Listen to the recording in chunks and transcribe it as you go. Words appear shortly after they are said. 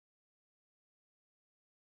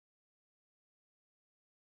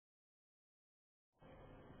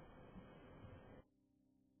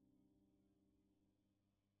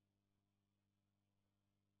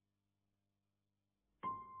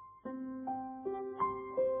Fibber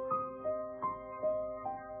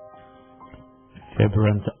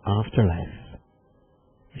and the Afterlife.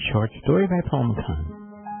 A short story by McCann.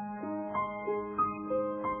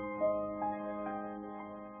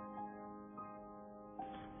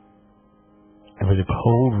 It was a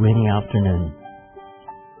cold, rainy afternoon,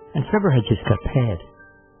 and Fibber had just got paid.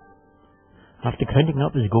 After counting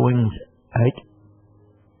up his goings out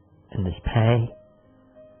in his pay,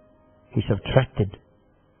 he subtracted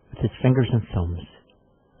with his fingers and thumbs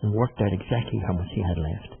and worked out exactly how much he had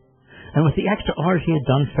left. And with the extra hours he had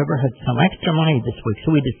done, Fibber had some extra money this week,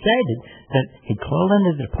 so he decided that he'd call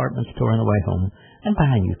into the department store on the way home and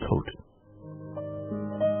buy a new coat.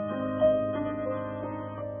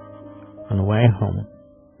 On the way home,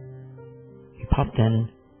 he popped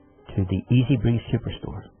in to the Easy Breeze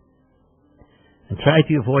Superstore and tried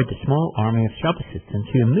to avoid the small army of shop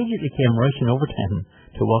assistants who immediately came rushing over to him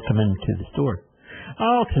to welcome him to the store.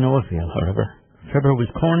 All to no avail, however. Fibber was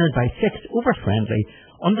cornered by 6 over-friendly,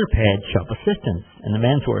 underpaid shop assistants in the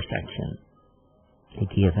menswear section. He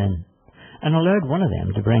gave in and allowed one of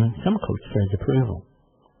them to bring some coats for his approval.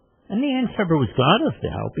 In the end, Fibber was glad of the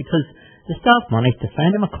help because the staff managed to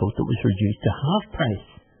find him a coat that was reduced to half price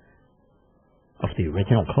of the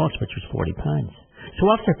original cost, which was £40. So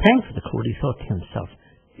after paying for the coat, he thought to himself,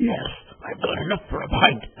 "Yes, I've got enough for a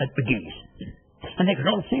pint at McGee's, and they can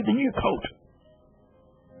all see the new coat."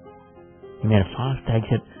 He made a fast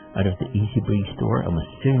exit out of the Easy Breeze store and was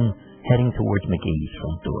soon heading towards McGee's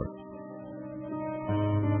front door.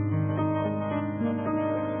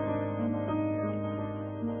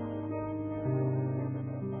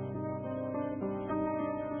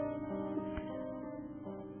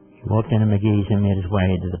 He walked into McGee's and made his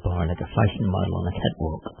way to the bar like a fashion model on a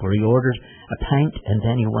catwalk, where he ordered a pint and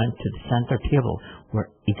then he went to the centre table where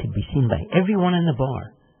he could be seen by everyone in the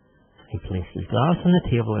bar. He placed his glass on the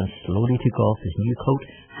table and slowly took off his new coat,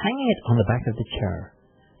 hanging it on the back of the chair.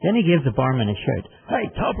 Then he gave the barman a shout, "Hey,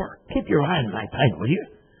 Topper, keep your eye on my pint, will you?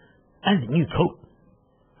 And the new coat.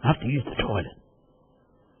 I have to use the toilet."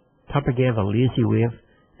 Topper gave a lazy wave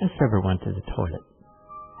and Fibber went to the toilet.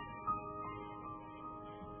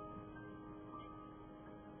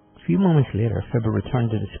 A few moments later, Fibber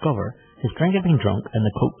returned to discover his drink had been drunk and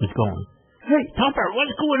the coat was gone. "Hey, Topper,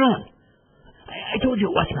 what's going on? I told you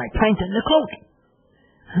to watch my pint and the coat."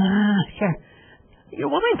 Sure. Your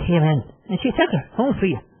woman came in and she took her home for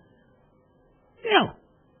you. No,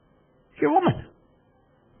 your woman."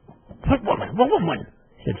 "What woman? What woman?"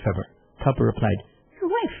 said Fibber. Topper replied, "Your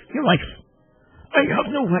wife." "Your wife? I have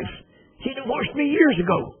no wife. She divorced me years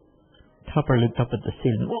ago." Topper looked up at the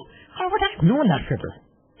ceiling. "Well, how would I have known that, Fibber?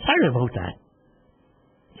 Sorry about that."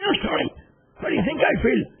 "You're sorry? How do you think I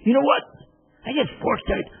feel? You know what? I just forked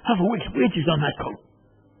out half a week's wages on that coat."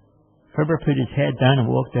 Fibber put his head down and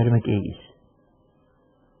walked out of McGee's.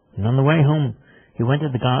 And on the way home, he went to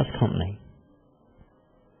the gas company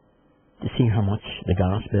to see how much the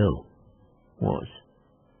gas bill was.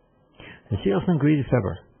 The salesman greeted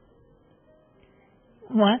Fibber.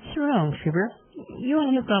 "What's wrong, Fibber? You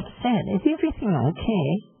look upset. Is everything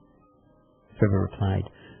okay?" Fibber replied,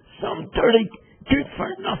 "Some dirty,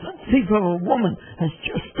 good-for-nothing thief of a woman has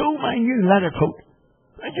just stole my new leather coat.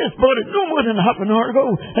 I just bought it no more than half an hour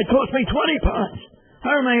ago. It cost me £20.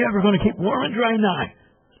 How am I ever going to keep warm and dry now?"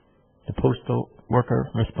 The postal worker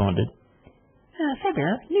responded,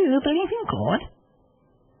 "Fibber, you believe in God?"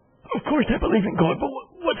 "Of course I believe in God, but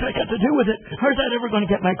what's that got to do with it? How's that ever going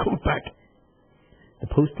to get my coat back?" The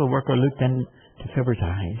postal worker looked into Fibber's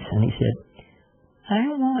eyes and he said, "I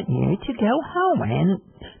want you to go home and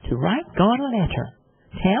to write God a letter.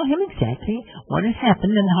 Tell him exactly what has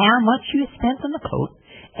happened and how much you spent on the coat.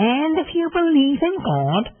 And if you believe in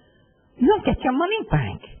God, you'll get your money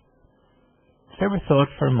back." Fibber thought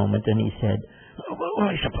for a moment and he said, "Well,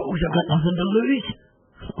 I suppose I've got nothing to lose.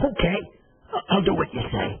 Okay, I'll do what you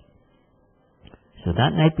say." So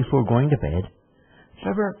that night before going to bed,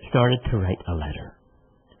 Fibber started to write a letter.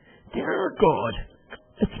 "Dear God,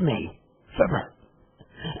 it's me, Fibber.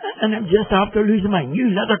 And I'm just after losing my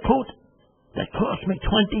new leather coat that cost me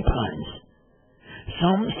 £20.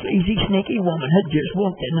 Some sleazy, snaky woman had just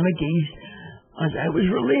walked into McGee's as I was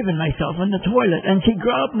relieving myself in the toilet, and she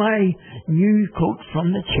grabbed my new coat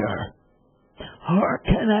from the chair. How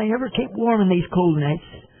can I ever keep warm in these cold nights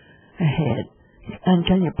ahead? And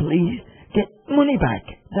can you please get money back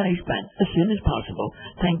that I spent as soon as possible?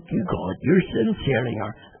 Thank you, God. Yours sincerely,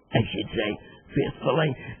 or I should say,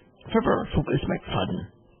 faithfully, Fibber Focus McFadden."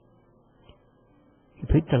 He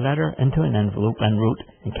put the letter into an envelope and wrote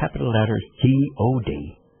in capital letters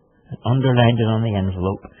G.O.D. and underlined it on the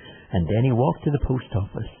envelope, and then he walked to the post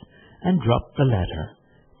office and dropped the letter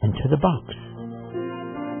into the box.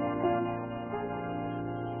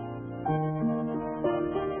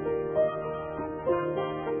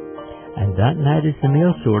 And that night, as the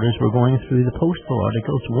mail sorters were going through the postal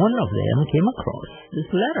articles, one of them came across this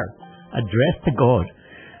letter addressed to God,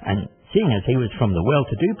 and seeing as he was from the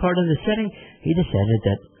well-to-do part of the city, he decided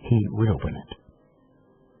that he would open it.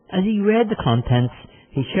 As he read the contents,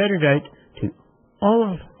 he shouted out to all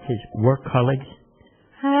of his work colleagues,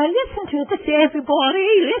 "Listen to this, everybody,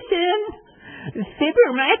 listen! Fibber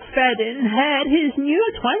McFadden had his new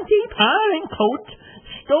 20-pound coat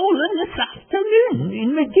stolen this afternoon in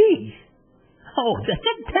McGee's. Oh, that's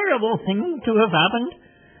a terrible thing to have happened.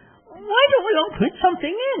 Why don't we all put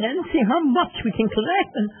something in and see how much we can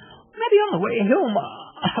collect, and maybe on the way home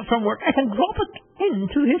from work I can drop it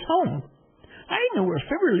into his home. I know where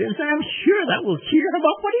Fibber lives, and I'm sure that will cheer him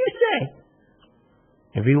up. What do you say?"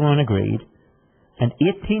 Everyone agreed, and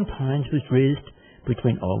 £18 was raised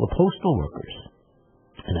between all the postal workers.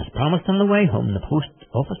 And as promised on the way home, the post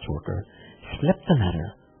office worker slipped the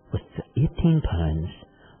letter with the £18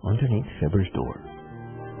 underneath Fibber's door.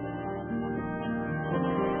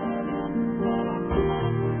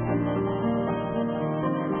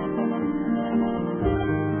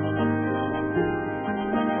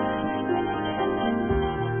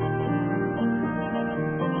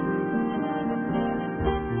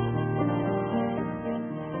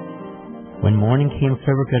 When morning came,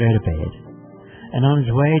 Fibber got out of bed, and on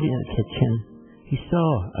his way to the kitchen, he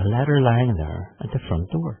saw a letter lying there at the front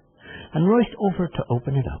door, and rushed over to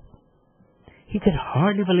open it up. He could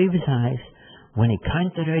hardly believe his eyes when he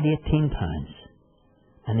counted out £18,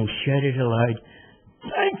 and he shouted aloud,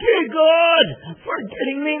 "Thank you, God, for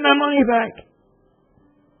getting me my money back."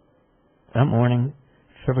 That morning,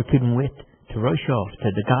 Fibber couldn't wait to rush off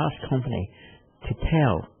to the gas company to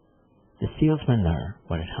tell the salesman there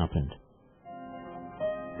what had happened.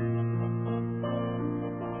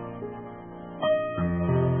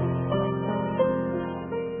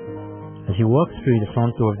 As he walked through the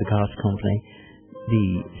front door of the gas company,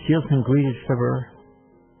 the salesman greeted Fibber.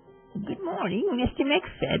 "Good morning, Mr.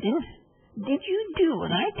 McFadden. Did you do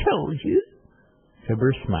what I told you?"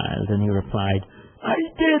 Fibber smiled and he replied, "I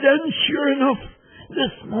did, and sure enough,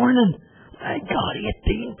 this morning I got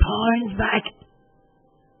 £18 back."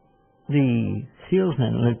 The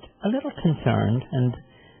salesman looked a little concerned, and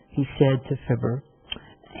he said to Fibber,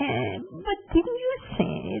 "But didn't you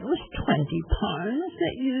say it was £20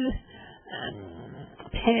 that you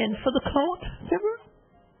paid for the coat, Fibber?"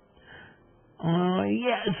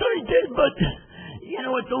 "Yes, I did, but you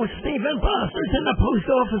know what those thieving bastards in the post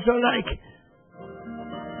office are like."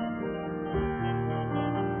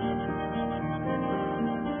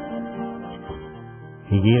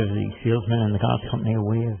 He gave the salesman in the gas company a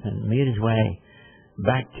wave and made his way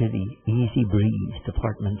back to the Easy Breeze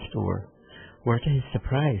department store, where to his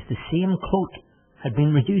surprise the same coat had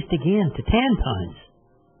been reduced again to £10.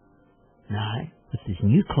 Now, with his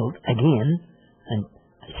new coat again, and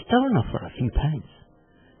still enough for a few pounds,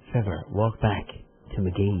 Fibber walked back to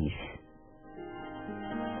McGee's.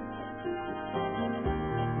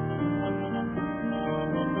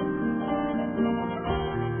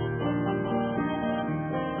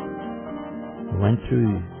 He went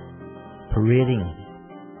through parading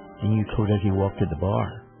the new coat as he walked to the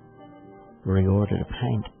bar, where he ordered a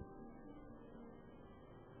pint.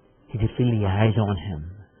 He could feel the eyes on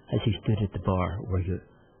him as he stood at the bar where he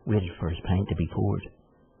waited for his pint to be poured.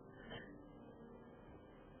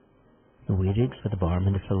 He waited for the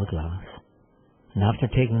barman to fill the glass, and after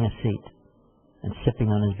taking a seat and sipping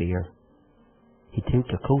on his beer, he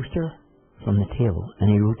took a coaster from the table and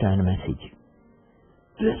he wrote down a message.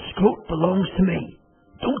 "This coat belongs to me.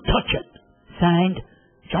 Don't touch it. Signed,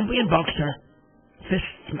 Champion Boxer,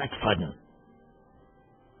 Fists McFadden."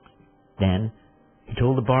 Then he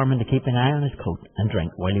told the barman to keep an eye on his coat and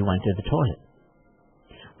drink while he went to the toilet.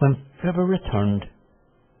 When Fibber returned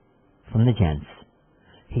from the gents,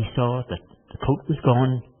 he saw that the coat was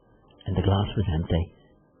gone and the glass was empty.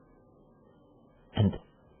 And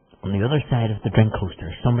on the other side of the drink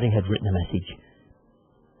coaster, somebody had written a message.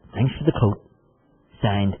 "Thanks for the coat.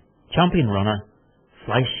 Signed, Champion Runner,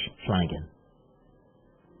 Fleisch Flanagan."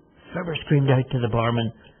 Fibber screamed out to the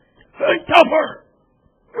barman, "Hey, Topper!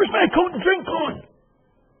 Where's my coat and drink gone?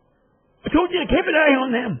 I told you to keep an eye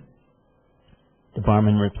on them." The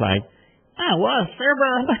barman replied, "I was,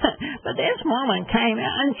 Fibber, but this woman came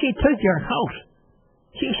and she took your coat.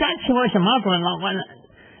 She said she was your mother-in-law and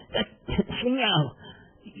she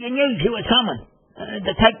you knew she was coming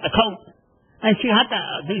to take the coat, and she had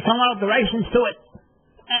to do some alterations to it,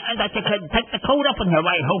 and that you could pick the coat up on your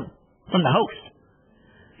way home from the house.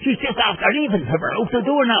 She's just after leaving, Fibber. Out the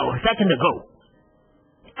door now, a second ago.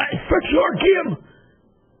 Fix your game!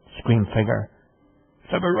 Screamed Fibber.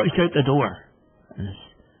 Fibber rushed out the door. And as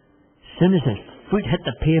soon as his foot hit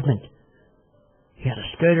the pavement, he had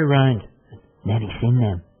a scout around. And then he seen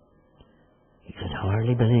them. He could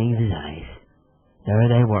hardly believe his eyes. There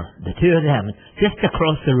they were, the two of them, just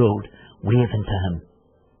across the road, waving to him.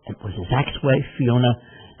 It was his ex-wife, Fiona,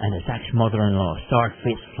 and his ex-mother-in-law,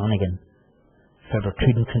 Starface Flanagan. Fibber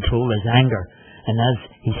couldn't control his anger, and as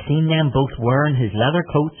he seen them both wearing his leather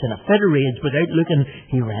coats and a fit of rage without looking,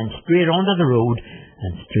 he ran straight onto the road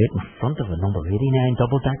and straight in front of a number 89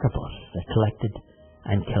 double-decker bus that collected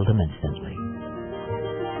and killed him instantly.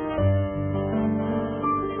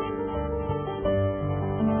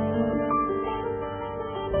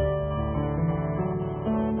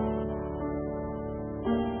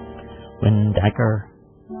 When Decker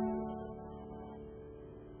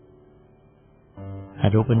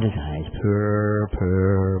had opened his eyes,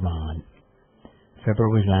 poor man, Fibber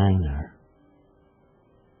was lying there.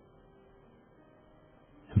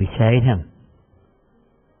 And beside him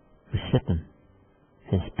was sitting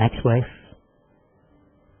his ex-wife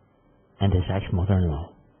and his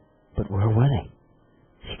ex-mother-in-law. But where were they?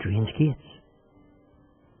 Strange gates.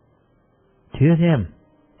 The two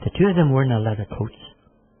of them were in their leather coats.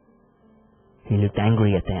 He looked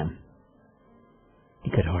angry at them.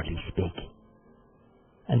 He could hardly speak.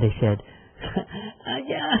 And they said,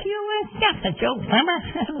 it's just a joke, Fibber.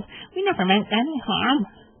 We never meant any harm.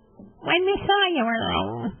 When we saw you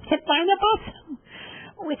were hit by the bus,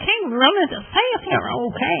 we came running to see if you were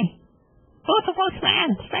okay. Both of us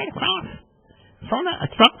ran straight across. From a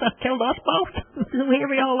truck that killed us both. Here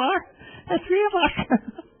we all are. The three of us.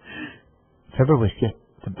 Fibber was just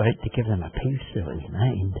about to give them a piece of his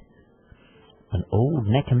mind when old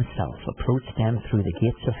Nick himself approached them through the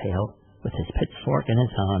gates of hell with his pitchfork in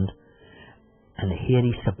his hand and the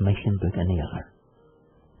hairy submission book in the other.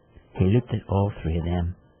 He looked at all three of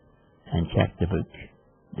them and checked the book.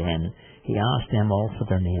 Then he asked them all for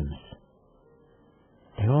their names.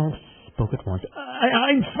 They all spoke at once.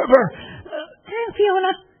 I'm Fibber. I'm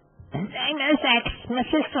Fiona. And I'm his ex,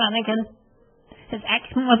 Mrs. Flanagan. His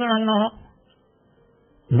ex-mother-in-law.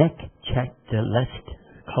 Nick checked the list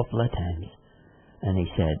a couple of times. And he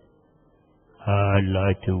said, I'd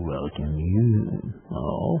like to welcome you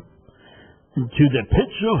all to the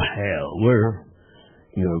pits of hell where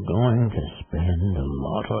you're going to spend a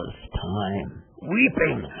lot of time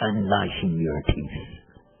weeping and gnashing your teeth.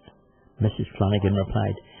 Mrs. Flanagan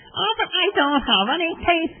replied, but I don't have any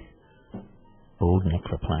teeth. Old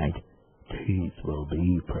Nick replied, teeth will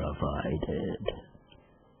be provided.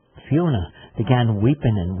 Fiona began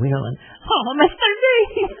weeping and wailing. Oh, Mr. D!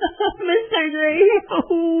 Mr. D!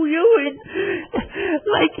 Oh, you would...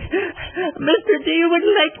 Like... Mr. D would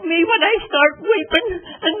like me when I start weeping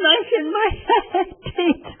and gnashing my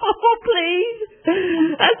teeth. Oh, please!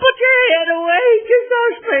 And put your head away, you're so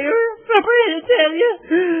sprayer. Fibber to tell you.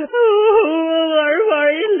 Oh, our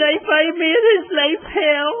worrying life, I made his life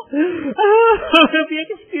hell. Oh, if you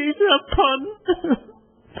excuse the pun.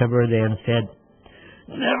 Fibber then said,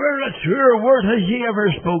 never a truer word has he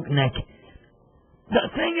ever spoke, Nick. The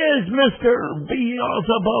thing is, Mr.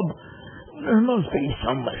 Beelzebub, there must be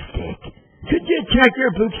some mistake. Could you check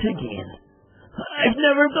your books again? I've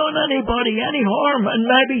never done anybody any harm, and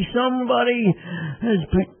maybe somebody has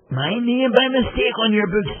put my name by mistake on your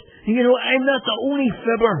books. You know, I'm not the only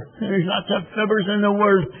Fibber. There's lots of Fibbers in the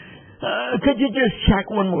world. Could you just check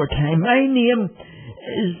one more time? My name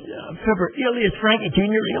is Fibber, alias Frankie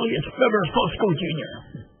Jr., alias Fibber Fosco Jr.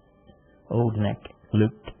 Old Nick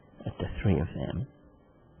looked at the three of them,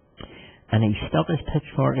 and he stuck his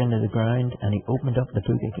pitchfork into the ground, and he opened up the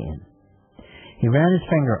book again. He ran his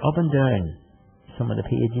finger up and down some of the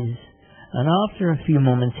pages, and after a few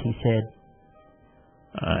moments he said,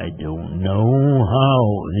 I don't know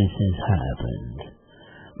how this has happened,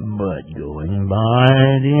 but going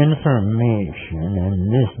by the information in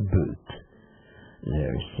this book,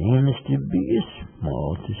 there seems to be a small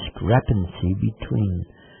discrepancy between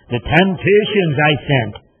the temptations I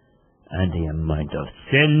sent and the amount of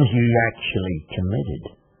sins you actually committed.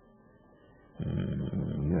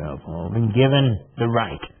 You have all been given the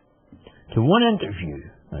right to one interview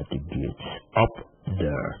at the gates up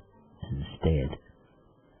there instead.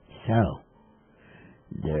 So,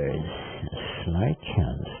 there's a slight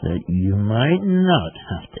chance that you might not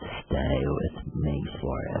have to stay with me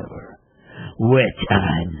forever, which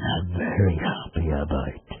I'm not very happy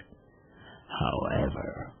about.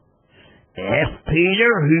 However, if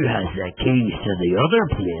Peter, who has the keys to the other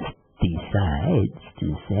place, decides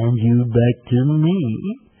to send you back to me,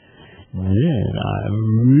 Then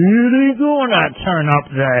I'm really gonna turn up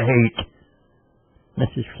the heat.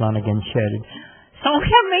 Mrs. Flanagan shouted, "So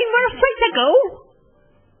you mean we're free to go?"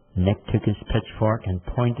 Nick took his pitchfork and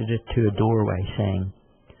pointed it to a doorway, saying,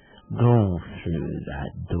 "Go through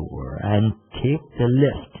that door and take the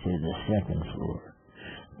lift to the second floor.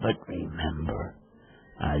 But remember,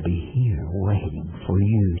 I'll be here waiting for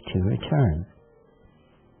you to return."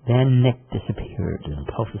 Then Nick disappeared in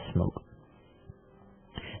a puff of smoke.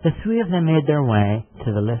 The three of them made their way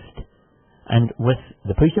to the lift, and with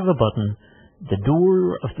the push of a button, the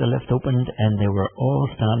door of the lift opened, and they were all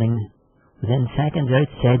standing within seconds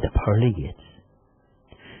outside the pearly gates.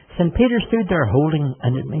 St. Peter stood there holding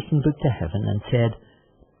an admission book to heaven and said,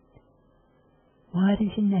 "What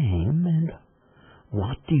is your name and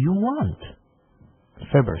what do you want?"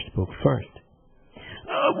 Fibber spoke first.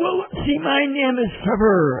 "Well, see, my name is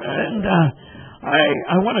Fibber, and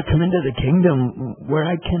I want to come into the kingdom where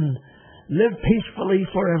I can live peacefully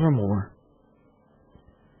forevermore."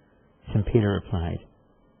 St. Peter replied,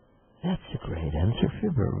 "That's a great answer,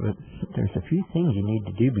 Fibber, but there's a few things you need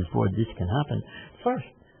to do before this can happen. First,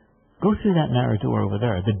 go through that narrow door over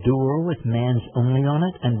there, the door with men's only on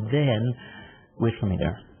it, and then wait for me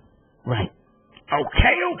there." "Right.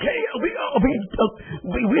 Okay. I'll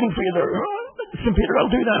be waiting for you there. St. Peter, I'll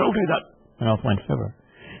do that. And off went Fibber.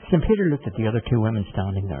 St. Peter looked at the other two women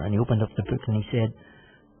standing there, and he opened up the book and he said,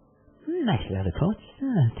 "Nice leather coats.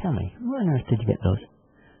 Tell me, where on earth did you get those?"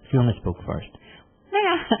 Fiona spoke first.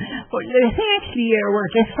 "Well, they actually were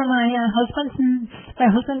gifts for my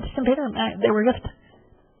husband, St. Peter. They were gifts."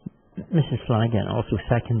 Mrs. Flanagan also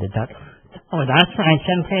seconded that. "Oh, that's right,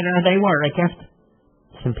 St. Peter, they were a gift."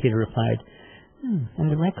 St. Peter replied, "In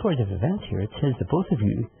the record of events here, it says that both of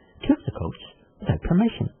you took the coats without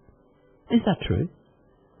permission. Is that true?"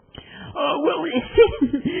 "Well,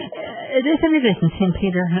 it is and it isn't, St.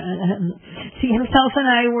 Peter. See, himself and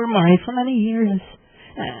I were married for many years.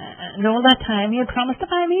 And all that time he had promised to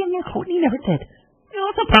buy me a new coat, and he never did. He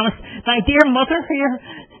also promised my dear mother here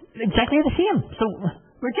exactly the same. So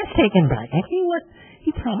we're just taking back what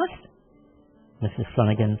he promised." Mrs.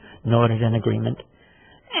 Flanagan nodded in agreement.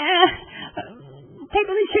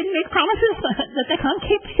 "People shouldn't make promises that they can't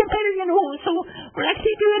keep, St. Peter, so we're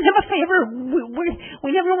actually doing him a favour.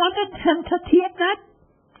 We never wanted him to take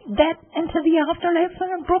that into the afterlife.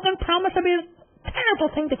 A broken promise would be a terrible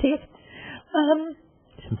thing to take."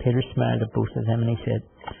 St. Peter smiled at both of them and he said,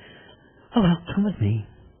 "Oh, well, come with me."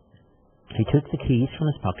 He took the keys from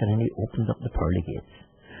his pocket and he opened up the pearly gates.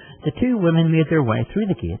 The two women made their way through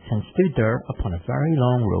the gates and stood there upon a very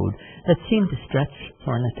long road that seemed to stretch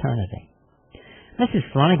for an eternity. Mrs.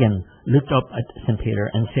 Flanagan looked up at St. Peter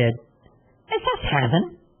and said, "Is that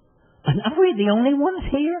heaven? And are we the only ones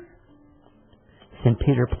here?" St.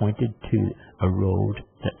 Peter pointed to a road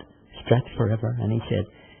that stretched forever and he said,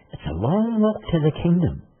 "It's a long walk to the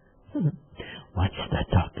kingdom. Watch the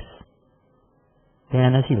ducks."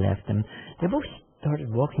 Then as he left them, they both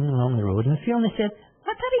started walking along the road, and Fiona said,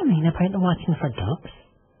 "What did he mean about watching for ducks?"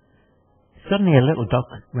 Suddenly a little duck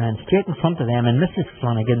ran straight in front of them, and Mrs.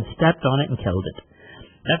 Flanagan stepped on it and killed it.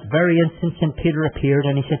 That very instant St. Peter appeared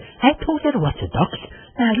and he said, "I told you to watch the ducks.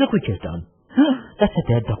 Now look what you've done. That's a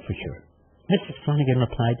dead duck for sure." Mrs. Flanagan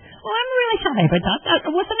replied, "Oh, I'm really sorry about that.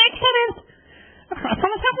 That was an accident. I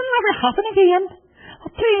promise that will never happen again. Oh,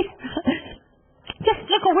 please, just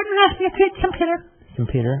look over and ask me a treat, St. Peter." St.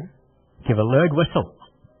 Peter gave a loud whistle,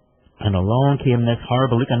 and along came this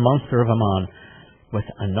horrible-looking monster of a man with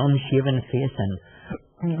an unshaven face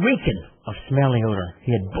and reeking of smelly odour.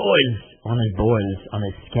 He had boils on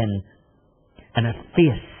his skin, and a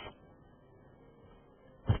face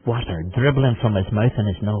with water dribbling from his mouth and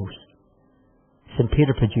his nose. St.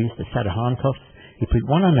 Peter produced a set of handcuffs. He put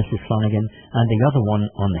one on Mrs. Flanagan and the other one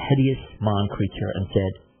on the hideous man-creature and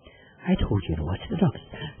said, "I told you to watch the ducks.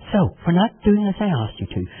 So, for not doing as I asked you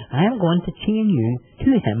to, I am going to chain you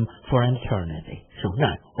to him for an eternity. So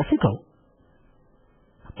now, off you go."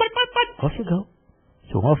 But off you go.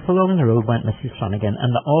 So off along the road went Mrs. Flanagan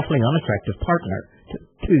and the awfully unattractive partner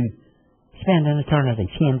to spend an eternity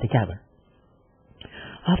chained together.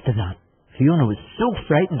 After that, Fiona was so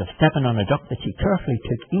frightened of stepping on a duck that she carefully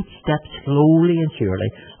took each step slowly and surely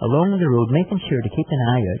along the road, making sure to keep an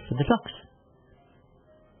eye out for the ducks.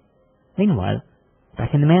 Meanwhile,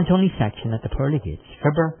 back in the men's only section at the pearly gates,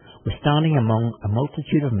 Fibber was standing among a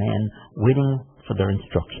multitude of men waiting for their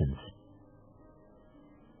instructions.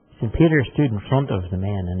 St. Peter stood in front of the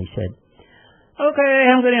men and he said, "Okay,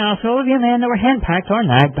 I'm going to ask all of you men that were henpecked or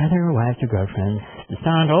nagged by their wives or girlfriends to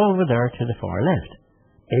stand over there to the far left."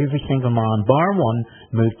 Every single man, bar one,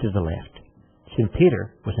 moved to the left. St.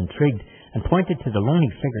 Peter was intrigued and pointed to the lonely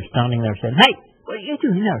figure standing there, said, "Hey, what are you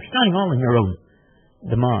doing there, standing all on your own?"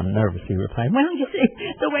 The man nervously replied, "Well, you see,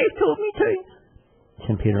 the wife told me to."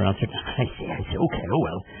 St. Peter answered, I see, okay, oh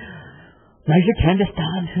well. Now's your time to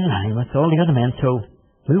stand in line with all the other men, so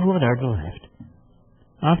move over there to the left."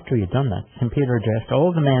 After he had done that, St. Peter addressed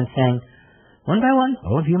all the men, saying, "One by one,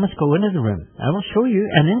 all of you must go into the room. I will show you,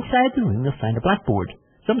 and inside the room you'll find a blackboard,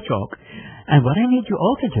 some chalk, and what I need you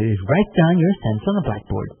all to do is write down your sins on the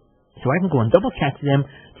blackboard, so I can go and double check them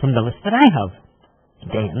from the list that I have.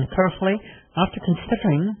 Then, carefully, after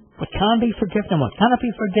considering what can be forgiven and what cannot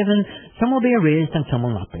be forgiven, some will be erased and some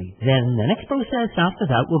will not be. Then the next process after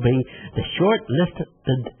that will be the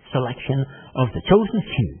short-listed selection of the chosen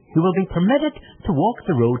few who will be permitted to walk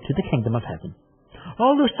the road to the kingdom of heaven.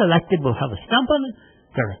 All those selected will have a stamp on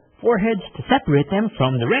their foreheads to separate them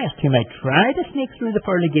from the rest who might try to sneak through the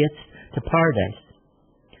pearly gates to paradise."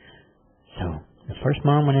 So the first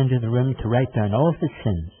man went into the room to write down all of his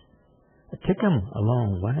sins. It took him a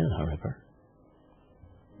long while, however.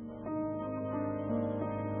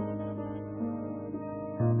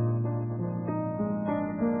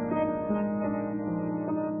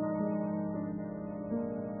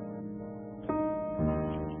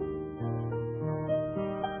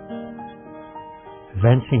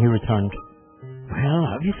 Eventually he returned. "Well,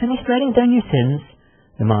 have you finished writing down your sins?"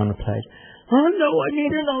 The man replied, "Oh no, I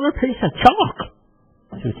need another piece of chalk."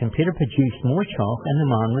 So St. Peter produced more chalk and the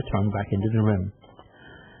man returned back into the room.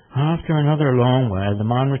 After another long while, the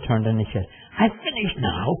man returned and he said, "I've finished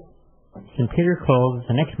now." St. Peter called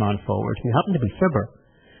the next man forward, who happened to be Fibber.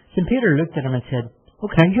 St. Peter looked at him and said,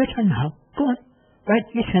 "Okay, your turn now. Go on,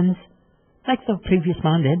 write your sins, like the previous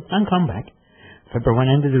man did, and come back." Fibber went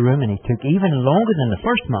into the room and he took even longer than the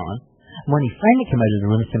first man. And when he finally came out of the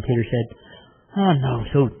room, St. Peter said, "Oh no,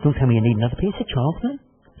 so don't tell me you need another piece of chalk then?"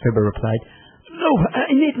 Fibber replied, "No,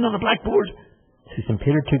 I need another blackboard." So St.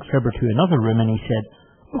 Peter took Fibber to another room and he said,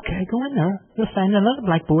 "Okay, go in there. You'll find another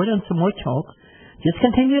blackboard and some more chalk. Just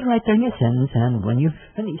continue to write down your sins, and when you've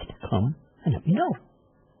finished, come and let me know."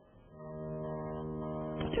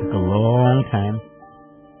 It took a long time,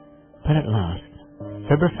 but at last,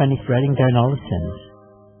 Fibber finished writing down all his sins.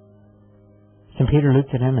 St. Peter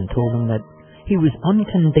looked at him and told him that he was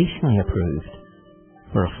unconditionally approved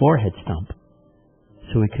for a forehead stamp,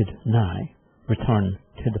 so he could now return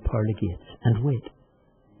to the pearly gates and wait.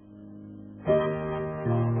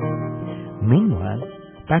 Meanwhile,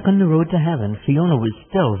 back on the road to heaven, Fiona was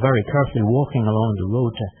still very carefully walking along the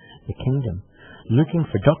road to the kingdom, looking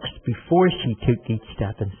for ducks before she took each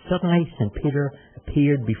step, and suddenly St. Peter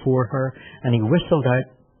appeared before her and he whistled out.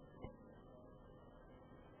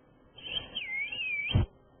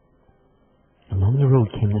 Along the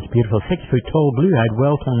road came this beautiful 6-foot-tall, blue-eyed,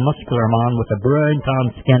 well-toned, muscular man with a brown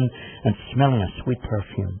tanned skin and smelling a sweet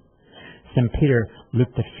perfume. St. Peter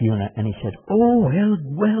looked at Fiona and he said, "Oh,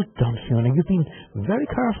 well done, Fiona. You've been very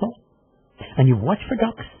careful and you've watched for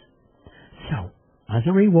ducks." So, as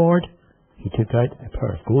a reward, he took out a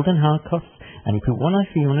pair of golden handcuffs and he put one on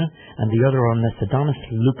Fiona and the other on this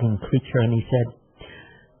Adonis-looking creature, and he said,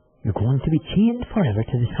 "You're going to be chained forever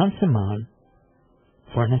to this handsome man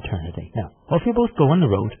for an eternity. Now, off you both go on the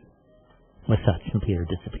road." With that, St. Peter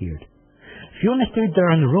disappeared. Fiona stood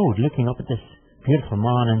there on the road looking up at this beautiful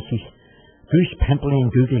man, and she grew pimply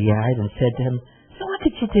and googly-eyed and said to him, "So what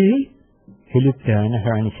did you do?" He looked down at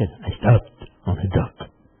her and he said, "I stopped on a duck."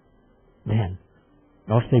 Then,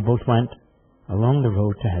 off they both went along the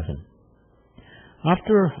road to heaven.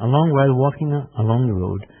 After a long while walking along the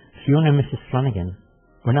road, Fiona and Mrs. Flanagan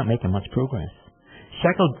were not making much progress.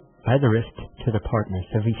 Shackled by the wrist to their partners,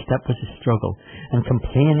 every step was a struggle, and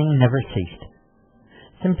complaining never ceased.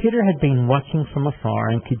 St. Peter had been watching from afar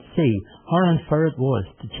and could see how unfair it was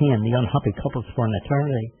to chain the unhappy couples for an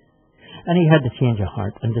eternity, and he had to change of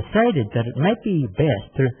heart and decided that it might be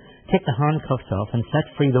best to take the handcuffs off and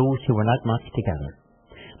set free those who were not matched together,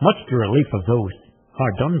 much to the relief of those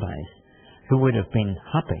hard done by, who would have been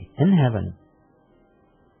happy in heaven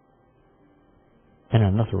in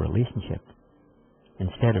another relationship,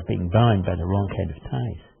 instead of being bound by the wrong kind of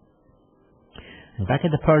ties. And back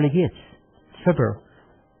at the pearly gates, Fibber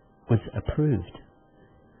was approved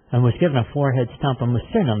and was given a forehead stamp and was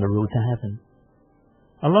soon on the road to heaven.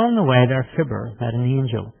 Along the way there, Fibber met an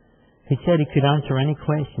angel who said he could answer any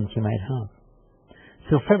questions you might have.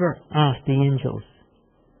 So Fibber asked the angels,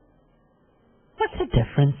 "What's the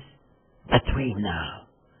difference between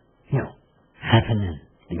heaven and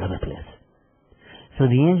the other place?" So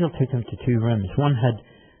the angel took him to two rooms. One had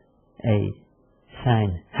a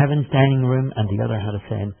sign, Heaven's Dining Room, and the other had a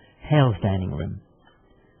sign, Hell's Dining Room.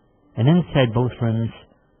 And inside both rooms,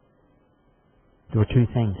 there were two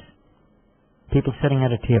things. people sitting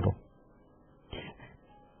at a table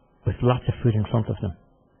with lots of food in front of them.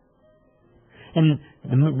 In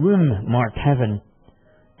the room marked heaven,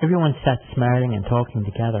 everyone sat smiling and talking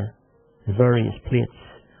together, in various plates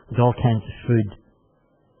with all kinds of food.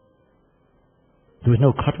 There was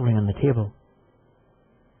no cutlery on the table,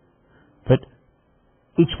 but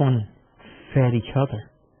each one fed each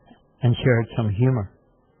other and shared some humour.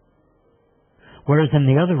 Whereas in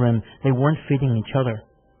the other room, they weren't feeding each other.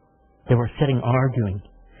 They were sitting arguing.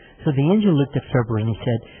 So the angel looked at Fibber and he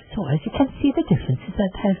said, so as you can see, the difference is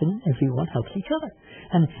that heaven, everyone helps each other.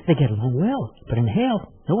 And they get along well. But in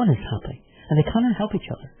hell, no one is happy. And they cannot help each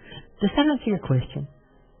other. Does that answer your question?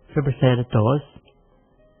 Fibber said, it does.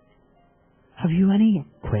 Have you any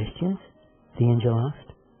questions? The angel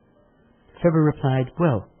asked. Fibber replied,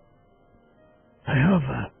 well, I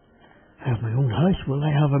have my own house. Will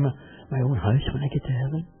I have my own house when I get to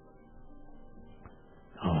heaven?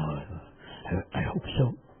 Oh, I hope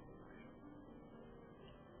so.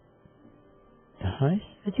 The house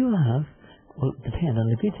that you will have will depend on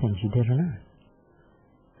the good things you did on earth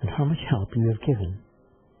and how much help you have given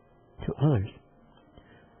to others.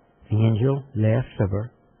 The angel left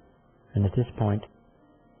Fibber, and at this point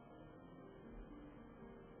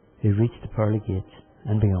he reached the pearly gates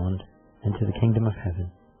and beyond into the kingdom of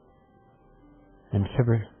heaven. And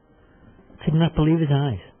Fibber could not believe his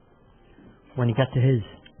eyes when he got to his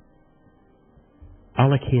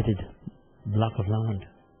allocated block of land,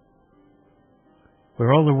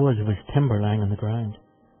 where all there was timber lying on the ground.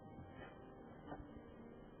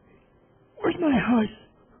 Where's my house?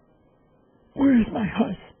 Where is my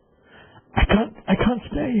house? I can't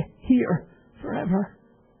stay here forever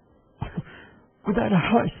without a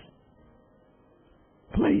house.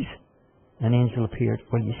 Please. An angel appeared.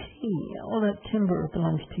 Well, you see, all that timber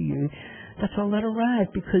belongs to you. That's all that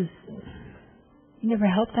arrived because you never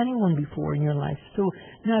helped anyone before in your life. So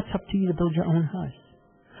now it's up to you to build your own house.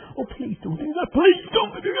 Oh, please don't do that. Please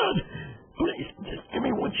don't do that. Please, just give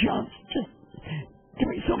me one chance. Just give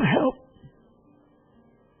me some help.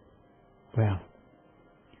 Well,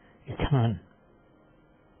 you can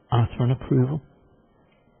ask for an approval.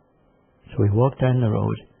 So he walked down the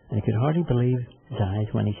road, and he could hardly believe his eyes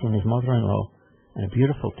when he seen his mother-in-law in a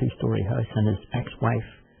beautiful 2-story house and his ex-wife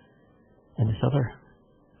in this other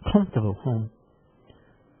comfortable home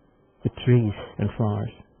with trees and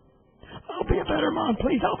flowers. I'll be a better man,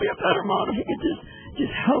 please. I'll be a better man if you could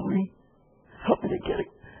just help me. Help me to get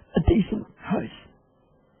a decent house.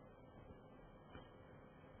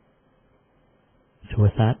 So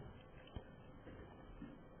with that,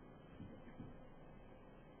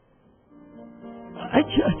 I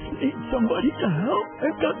just need somebody to help.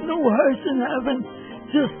 I've got no house in heaven,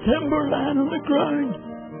 just timber lying on the ground.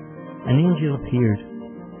 An angel appeared.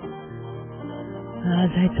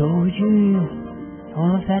 As I told you,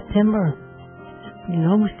 all of that timber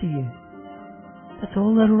belongs to you. That's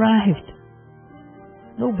all that arrived.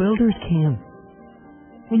 No builders came.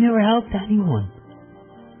 We never helped anyone.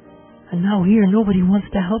 And now here, nobody wants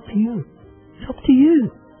to help you. It's up to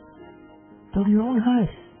you. Build your own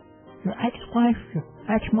house. Your ex-wife, your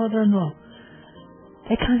ex-mother-in-law,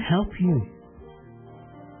 they can't help you.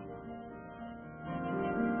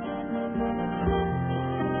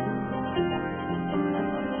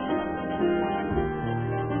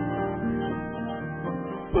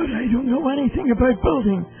 But I don't know anything about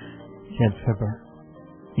building, said Fibber.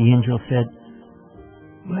 The angel said,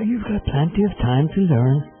 well, you've got plenty of time to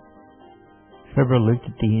learn. Fibber looked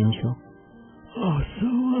at the angel. Oh, so,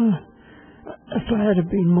 if I had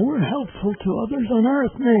been more helpful to others on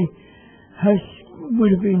earth, my house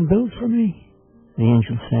would have been built for me. The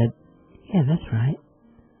angel said, yeah, that's right.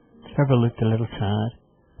 Fibber looked a little sad.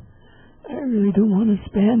 I really don't want to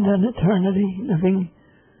spend an eternity living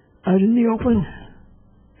out in the open.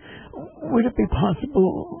 Would it be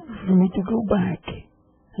possible for me to go back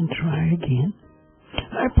and try again?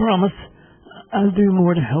 I promise I'll do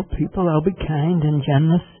more to help people. I'll be kind and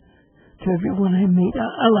generous to everyone I meet.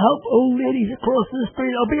 I'll help old ladies across the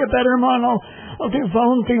street. I'll be a better man. I'll do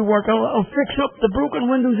volunteer work. I'll fix up the broken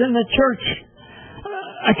windows in the church.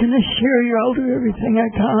 I can assure you I'll do everything I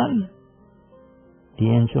can. The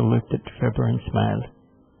angel looked at Fibber and smiled.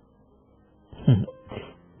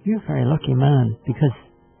 You're a very lucky man, because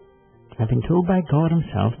I've been told by God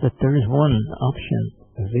himself that there is one option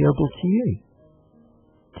available to you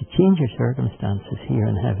to change your circumstances here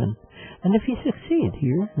in heaven. And if you succeed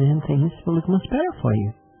here, then things will look much better for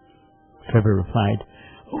you. Fibber replied,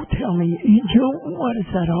 oh, tell me, angel, what is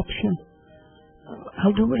that option?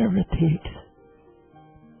 I'll do whatever it takes.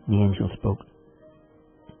 The angel spoke.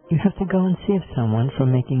 You have to go and save someone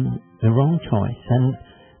from making the wrong choice, and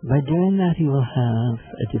By doing that, he will have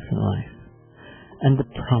a different life. And the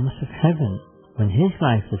promise of heaven, when his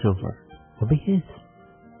life is over, will be his.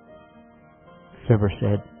 Fibber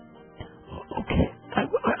said, okay,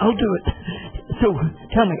 I'll do it. So,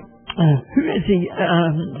 tell me, who is he,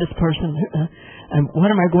 this person? And what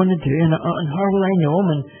am I going to do? And how will I know him?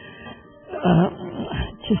 And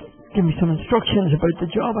just give me some instructions about the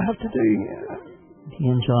job I have to do. The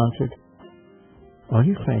angel answered, all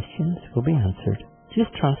your questions will be answered.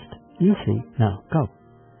 Just trust. You'll see. Now, go.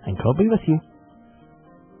 And God be with you.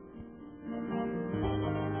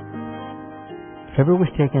 Fibber was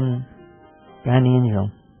taken by an angel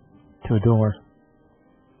to a door.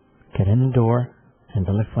 Get in the door, and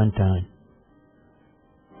the lift went down.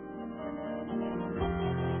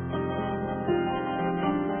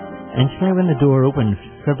 Instantly when the door opened,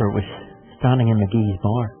 Fibber was standing in McGee's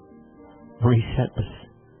bar, where he sat with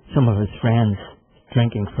some of his friends,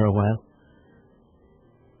 drinking for a while.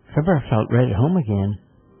 Fibber felt right at home again.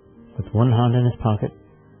 With one hand in his pocket,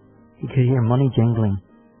 he could hear money jingling.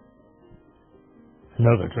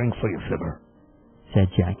 Another drink for you, Fibber, said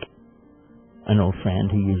Jack, an old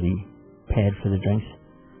friend who usually paid for the drinks.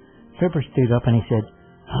 Fibber stood up and he said,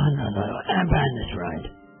 oh, no, I'm buying this ride.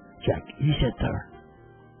 Jack, you sit there.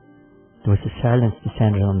 There was a silence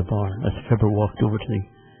descended on the bar as Fibber walked over to the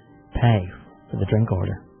pay for the drink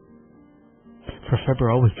order. For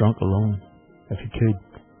Fibber always drunk alone, if he could,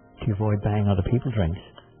 to avoid buying other people's drinks.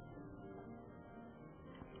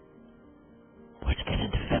 What's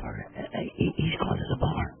getting to Fibber? He's gone to the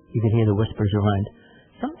bar. You could hear the whispers around.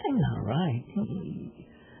 Something's not right. He's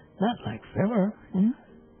not like Fibber.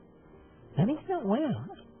 Maybe he's not well.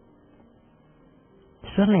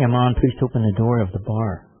 Suddenly a man pushed open the door of the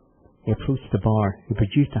bar. He approached the bar. He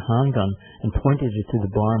produced a handgun and pointed it to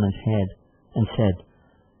the barman's head and said,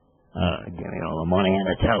 give me all the money in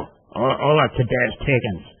the till. All that today's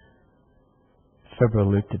takings. Fibber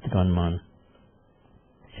looked at the gunman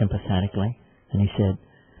sympathetically and he said,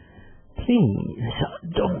 please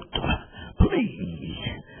don't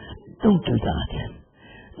do that.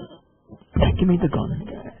 Give me the gun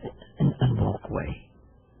and walk away.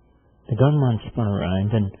 The gunman spun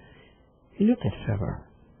around and he looked at Fibber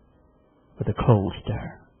with a cold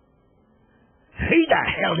stare. Who the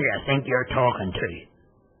hell do you think you're talking to?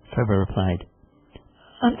 Fibber replied,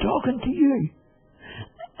 I'm talking to you.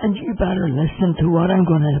 And you better listen to what I'm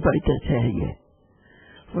about to tell you.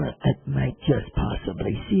 For it might just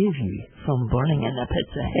possibly save you from burning in the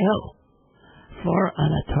pits of hell for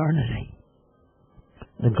an eternity.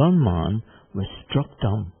 The gunman was struck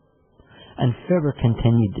dumb, and Fibber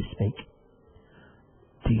continued to speak.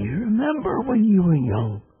 Do you remember when you were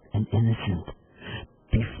young and innocent,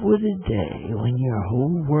 before the day when your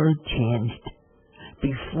whole world changed,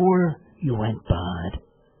 before you went bad?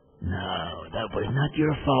 No, that was not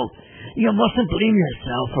your fault. You mustn't blame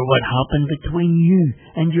yourself for what happened between you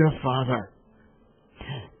and your father.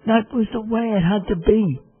 That was the way it had to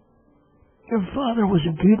be. Your father was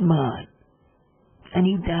a good man, and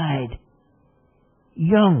he died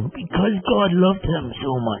young because God loved him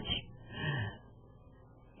so much.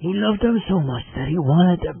 He loved him so much that he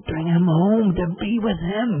wanted to bring him home to be with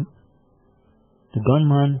him. The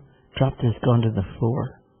gunman dropped his gun to the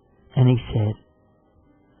floor, and he said,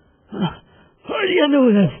 how do you know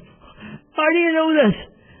this? How do you know this?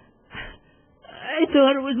 I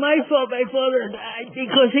thought it was my fault my father died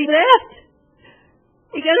because he left.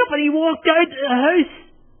 He got up and he walked out to the house.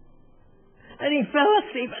 And he fell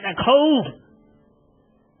asleep in the cold.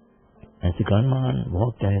 As the gunman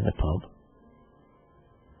walked out of the pub,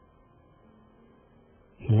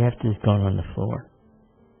 he left his gun on the floor.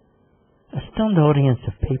 A stunned audience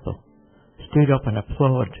of people stood up and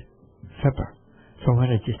applauded Fibber for what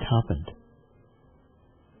had just happened.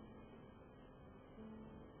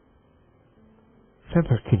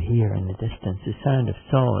 Fibber could hear in the distance the sound of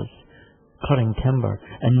saws cutting timber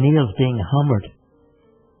and nails being hammered.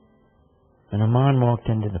 And a man walked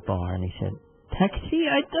into the bar and he said, Taxi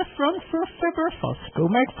out the front for Fibber Fosco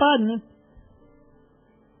McFadden.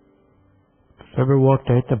 Fibber walked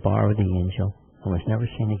out the bar with the angel and was never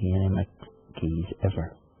seen again in McGee's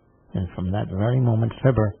ever. And from that very moment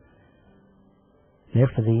Fibber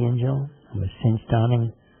lived for the angel and was seen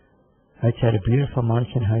standing outside a beautiful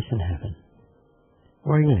mansion house in heaven,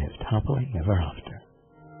 where he lived happily ever after.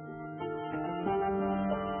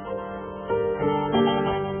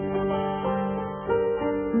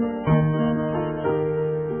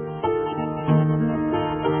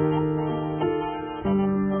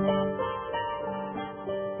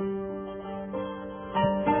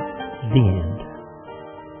 The end.